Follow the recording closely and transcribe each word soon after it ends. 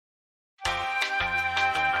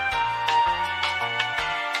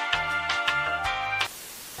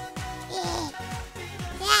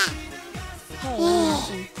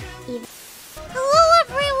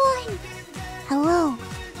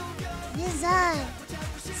Hi.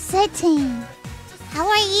 Setting. How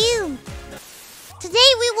are you? Today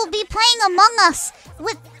we will be playing Among Us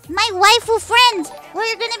with my waifu friends.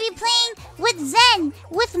 We're gonna be playing with Zen,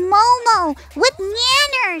 with Momo, with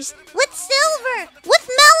Nyanners, with Silver, with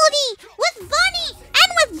Melody, with Bunny, and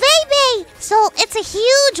with Bebe. So it's a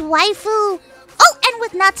huge waifu. Oh, and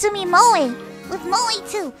with Natsumi Moe. With Moe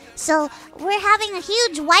too. So we're having a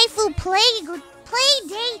huge waifu play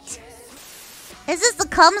date. Is this the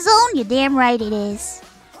cum zone? You're damn right it is.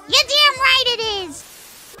 You're damn right it is.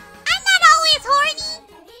 I'm not always horny.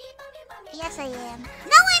 Yes, I am.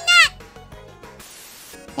 No, I'm not.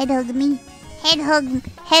 Head hug me.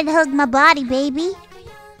 Head hug my body, baby.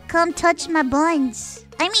 Come touch my buns.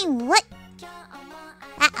 I mean, what?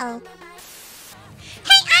 Uh-oh.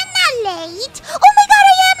 Hey, I'm not late. Oh my god,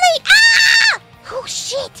 I am late. Ah! Oh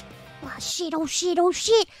shit. Oh shit, oh shit, oh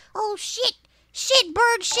shit. Oh shit. Shit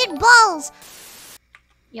bird, shit balls.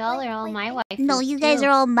 Y'all are all my waifus. No, you guys are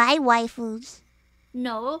all my waifus.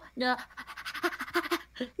 No. No,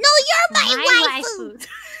 you're my waifu.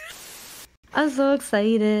 I'm so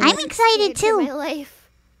excited. I'm excited too. My life.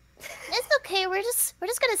 It's okay. We're just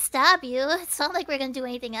gonna stab you. It's not like we're gonna do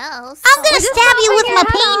anything else. I'm gonna stab you with my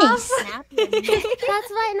penis. That's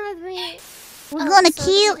fine with me. We're gonna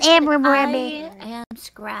kill Amber Rabbit. I am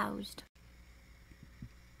scroused.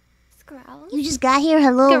 Scrouse? You just got here.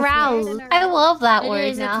 Hello. Scroused. I love that It word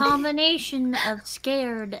is now. a combination of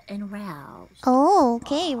scared and roused. Oh,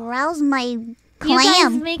 okay. Rouse my You guys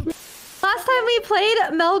clam. make me... Last time we played,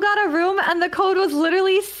 Mel got a room and the code was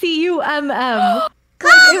literally CUMM.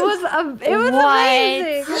 It was What?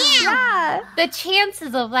 amazing. Yeah. The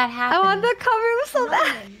chances of that I happening. want the cum room so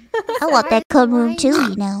bad. I want that cum room too,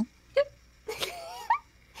 you know.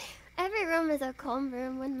 Every room is a calm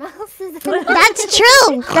room when Mouse is That's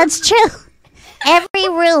true. That's true. Every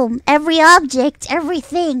room, every object,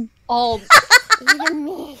 everything. Oh. even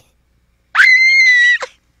me.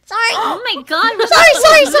 Sorry. Oh my god. Sorry.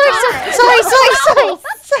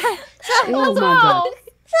 Oh my god.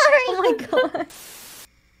 Sorry. Oh my god.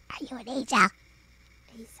 Are you an Asia?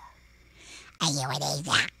 Are you an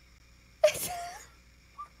Asia?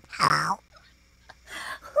 Hello?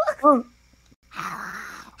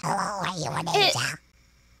 Hello, are you an Asia?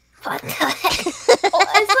 What the heck?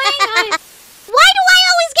 Why do I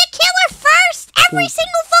always get killer first? Every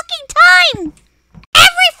single fucking time!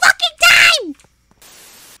 Every fucking time!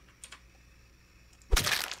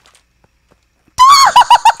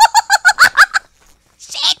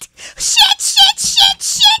 Shit!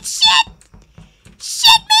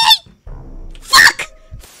 Shit me! Fuck!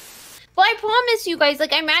 But I promise you guys,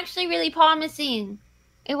 like, I'm actually really promising.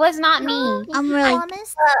 It was not me. I'm really...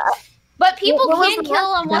 Promise? But people What was can the kill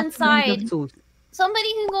on one That's really side. good.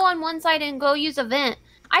 Somebody can go on one side and go use a vent.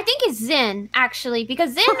 I think it's Zen, actually,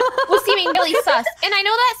 because Zen was seeming really sus. And I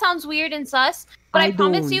know that sounds weird and sus, but I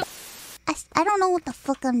promise don't. you... I don't know what the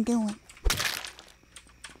fuck I'm doing.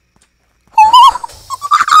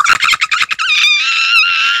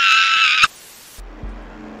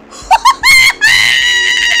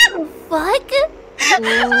 Fuck?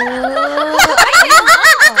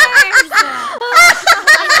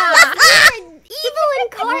 Evil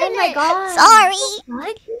incarnate. Oh my god. Sorry.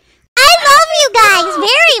 What? I love you guys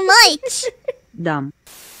very much. Dumb.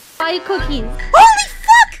 Buy cookies. Holy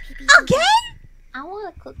fuck! Again? I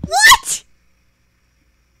want to cook. What?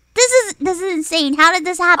 This is insane. How did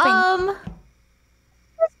this happen?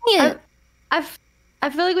 I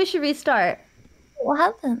feel like we should restart. What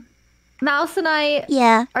happened? Mouse and I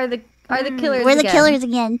Yeah, are the killers. we're the again. killers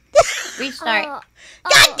again. Restart. God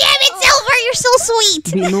damn it, Silver! You're so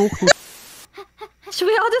sweet. We know who Should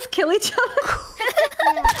we all just kill each other?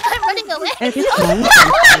 I'm running away. every time.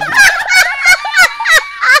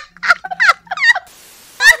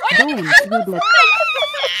 Don't do that. No.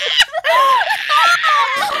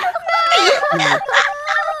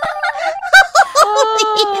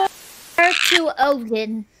 To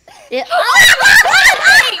Odin. Yeah.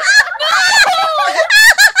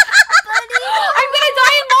 I'm gonna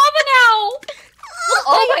die in lava now!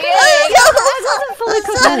 Oh my god! Fully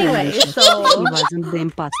cooked anyway, He so... wasn't the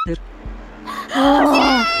imposter.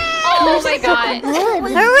 Oh my god.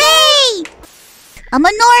 Hooray! I'm a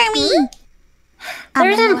normie.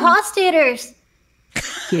 There's imposters.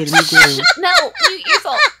 Here we go. No, you're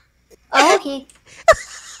so... Oh, okay.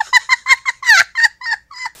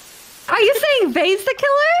 Are you saying Vay's the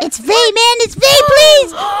killer? It's Vay, man. It's Vay,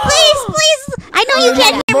 please. Please. I know you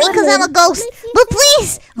can't hear me because I'm a ghost. But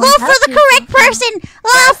please, vote for the correct person.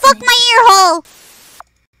 Oh, fuck my ear hole.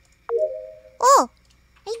 Oh,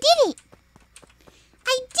 I did it.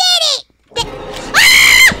 I did it.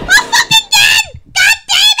 Ah! I'm fucking dead. God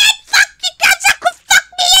damn it. Fuck, you got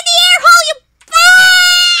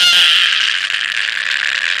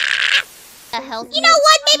You know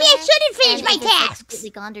what? Maybe I shouldn't finish my tasks.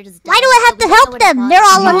 Why do I have to So we help know where to them? find They're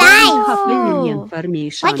all You alive. have any Why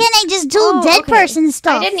information. can't I just do dead person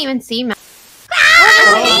stuff? I didn't even see Matt.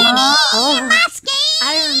 Masking! I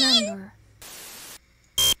remember.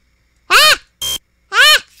 Ah!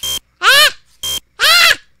 Ah! Ah!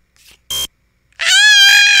 Ah!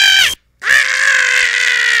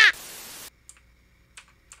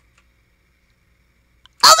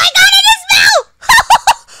 Oh my god, it is Mel!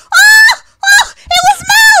 Oh, it was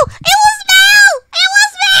Mel! It was Mel! It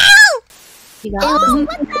was Mel! You got Oh,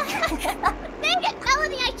 what the heck? Dang it,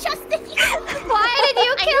 Melody, I trusted you. Why did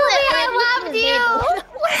you kill me? I loved you.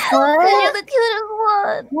 You're the cutest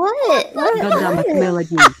one. What? Goddammit,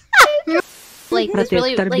 Melody. like this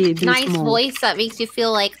really Protector like baby nice small. voice that makes you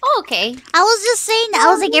feel like, oh, okay. I was just saying, I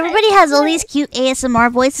was like, everybody has all these cute ASMR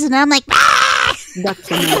voices, and I'm like, ah! That's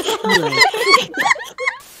enough.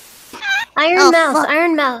 Iron Mouse, fuck.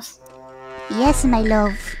 Iron Mouse. Yes, my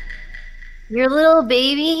love. Your little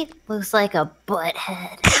baby looks like a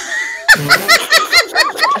butthead.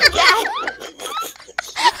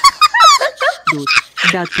 Dude,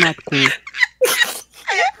 that's not cool.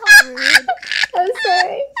 I'm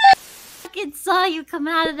sorry. I saw you come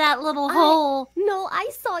out of that little hole. No, I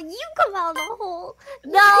saw you come out of the hole.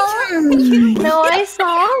 No, no, I saw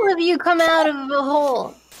all of you come out of the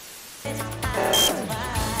hole.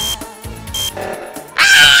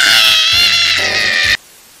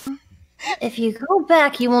 If you go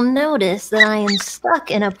back, you will notice that I am stuck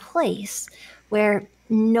in a place where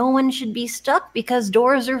no one should be stuck because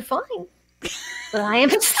doors are fine. But I am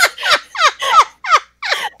stuck.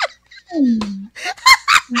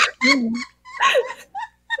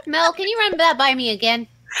 Mel, can you run that by me again?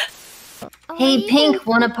 Hey, Pink,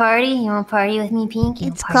 wanna party? You wanna party with me, Pink? You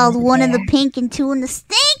wanna It's party called with the one in bear? the pink and two in the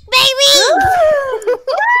stink, baby!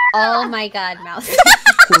 Oh my god, Mouse.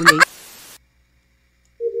 Holy.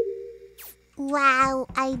 Wow,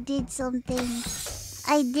 I did something.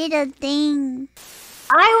 I did a thing.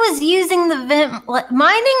 I was using the vent,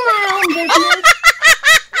 minding my own business.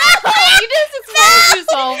 You just exposed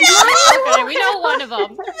yourself. Okay, we know one of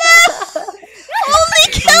them. Only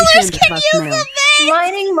killers can use Mel. the vent!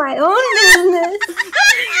 Minding my own business.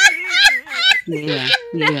 Yeah.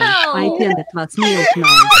 No. I think it was milk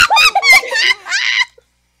now.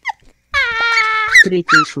 Pretty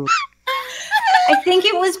sure. I think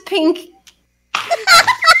it was Pink.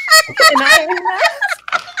 And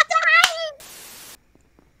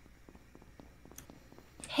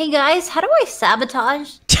Hey guys, how do I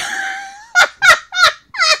sabotage?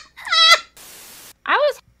 I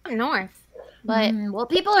was north, but Well,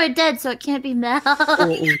 people are dead, so it can't be Mel. Oh,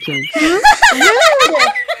 okay.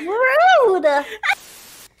 Rude!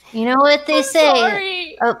 You know what they say?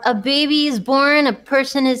 sorry. A baby is born, a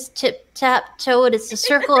person is tip-tap-toed. It's a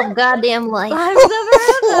circle of goddamn life. I've never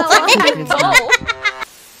heard that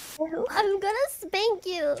one. Oh. I'm gonna spank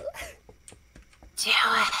you. Do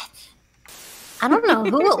it. I don't know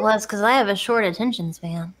who it was because I have a short attention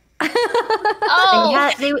span.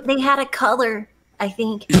 Oh. They had a color, I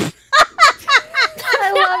think.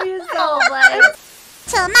 I love you so much.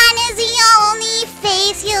 So mine is the only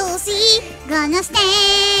face you'll see. Gonna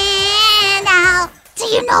stand out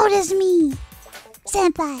till you notice me.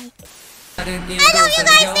 Senpai. I love you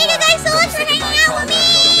guys. Thank you guys so much for hanging out with me.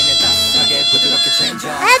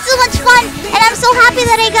 I had so much fun, and I'm so happy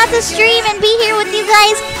that I got to stream and be here with you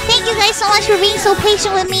guys. Thank you guys so much for being so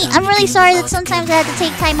patient with me. I'm really sorry that sometimes I had to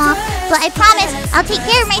take time off, but I promise I'll take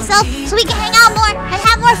care of myself so we can hang out more and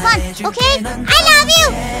have more fun, okay? I love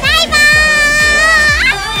you!